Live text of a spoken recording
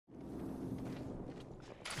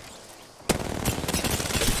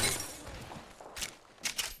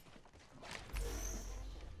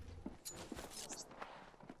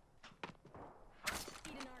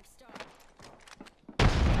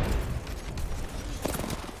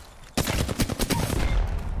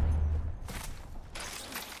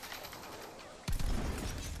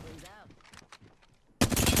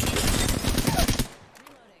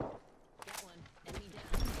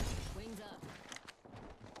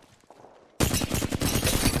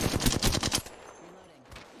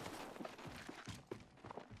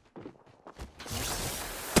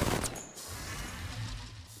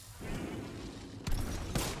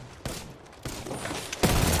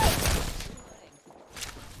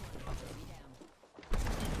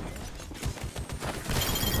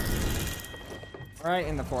Right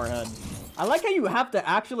in the forehead. I like how you have to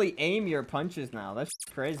actually aim your punches now. That's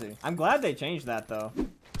crazy. I'm glad they changed that though.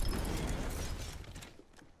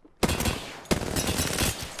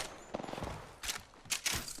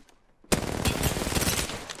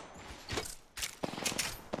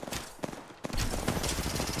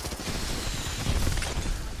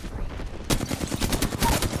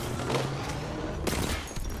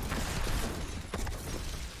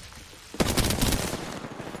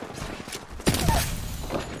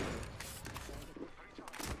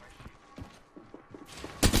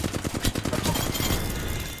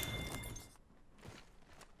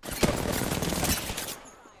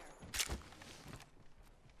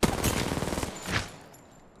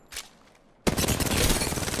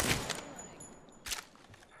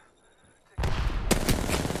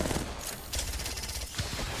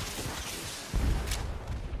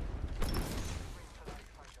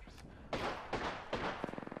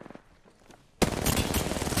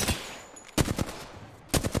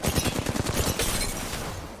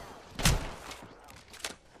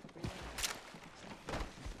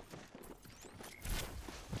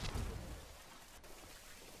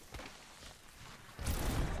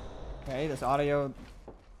 Okay, this audio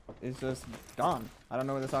is just gone. I don't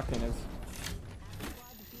know where this octane is.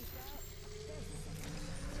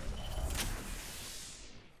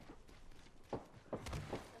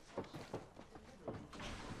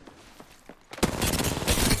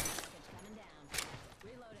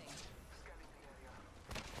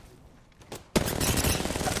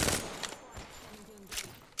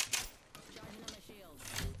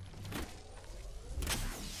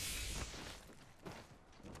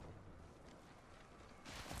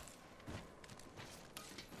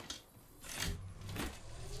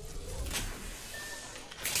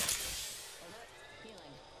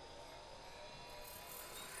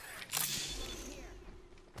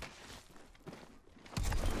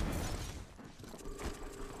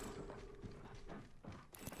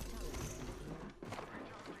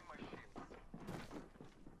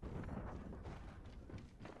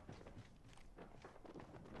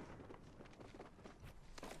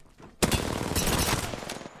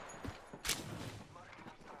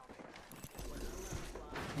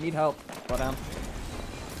 Need help. Go down.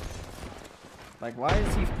 Like, why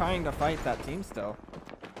is he trying to fight that team still?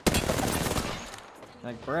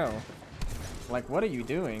 Like, bro. Like, what are you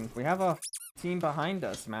doing? We have a team behind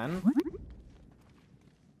us, man.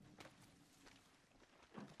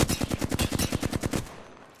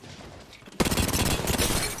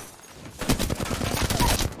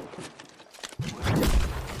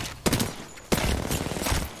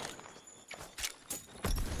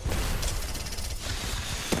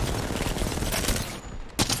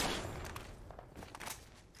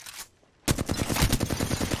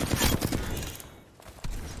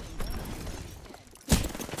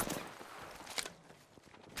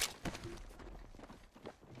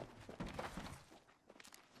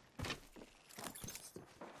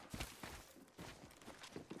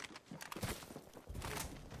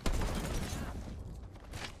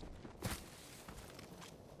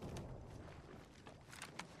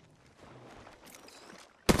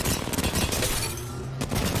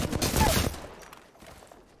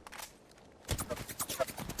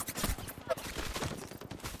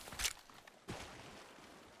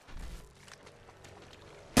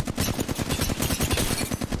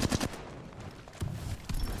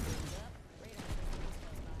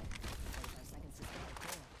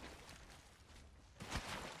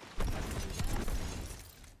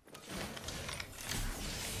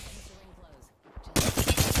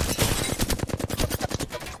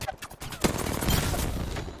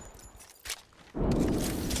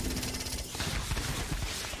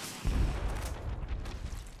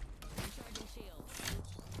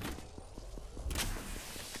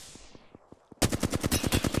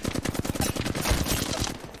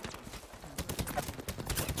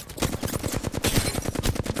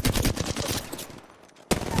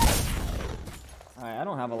 Alright, I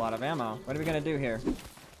don't have a lot of ammo. What are we gonna do here?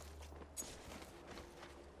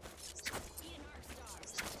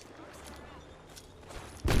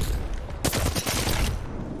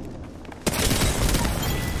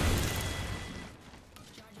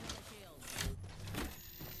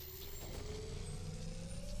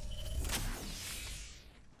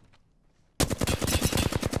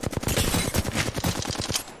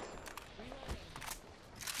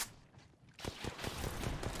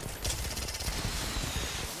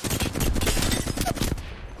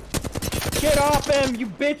 Get off him, you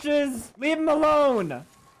bitches! Leave him alone!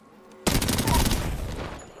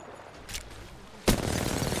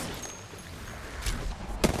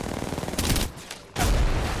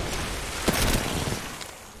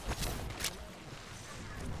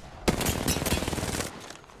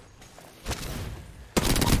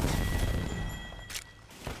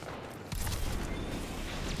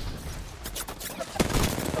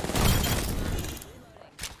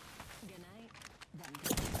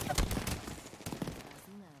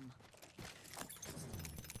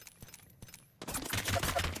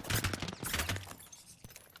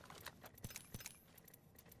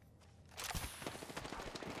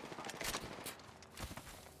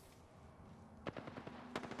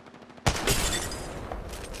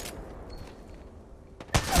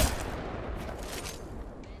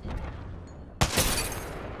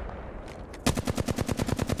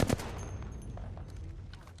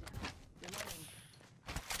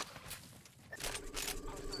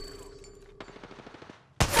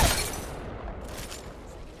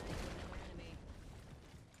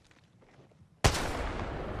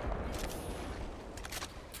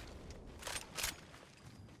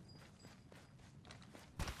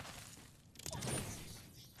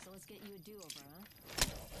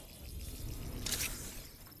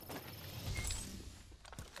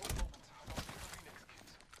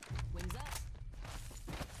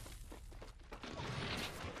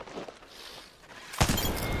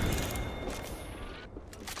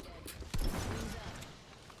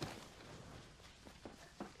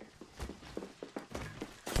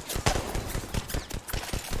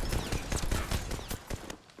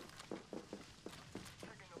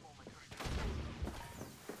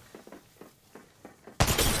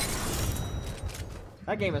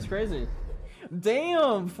 That game is crazy.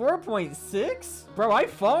 Damn, 4.6? Bro, I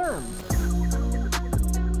farmed.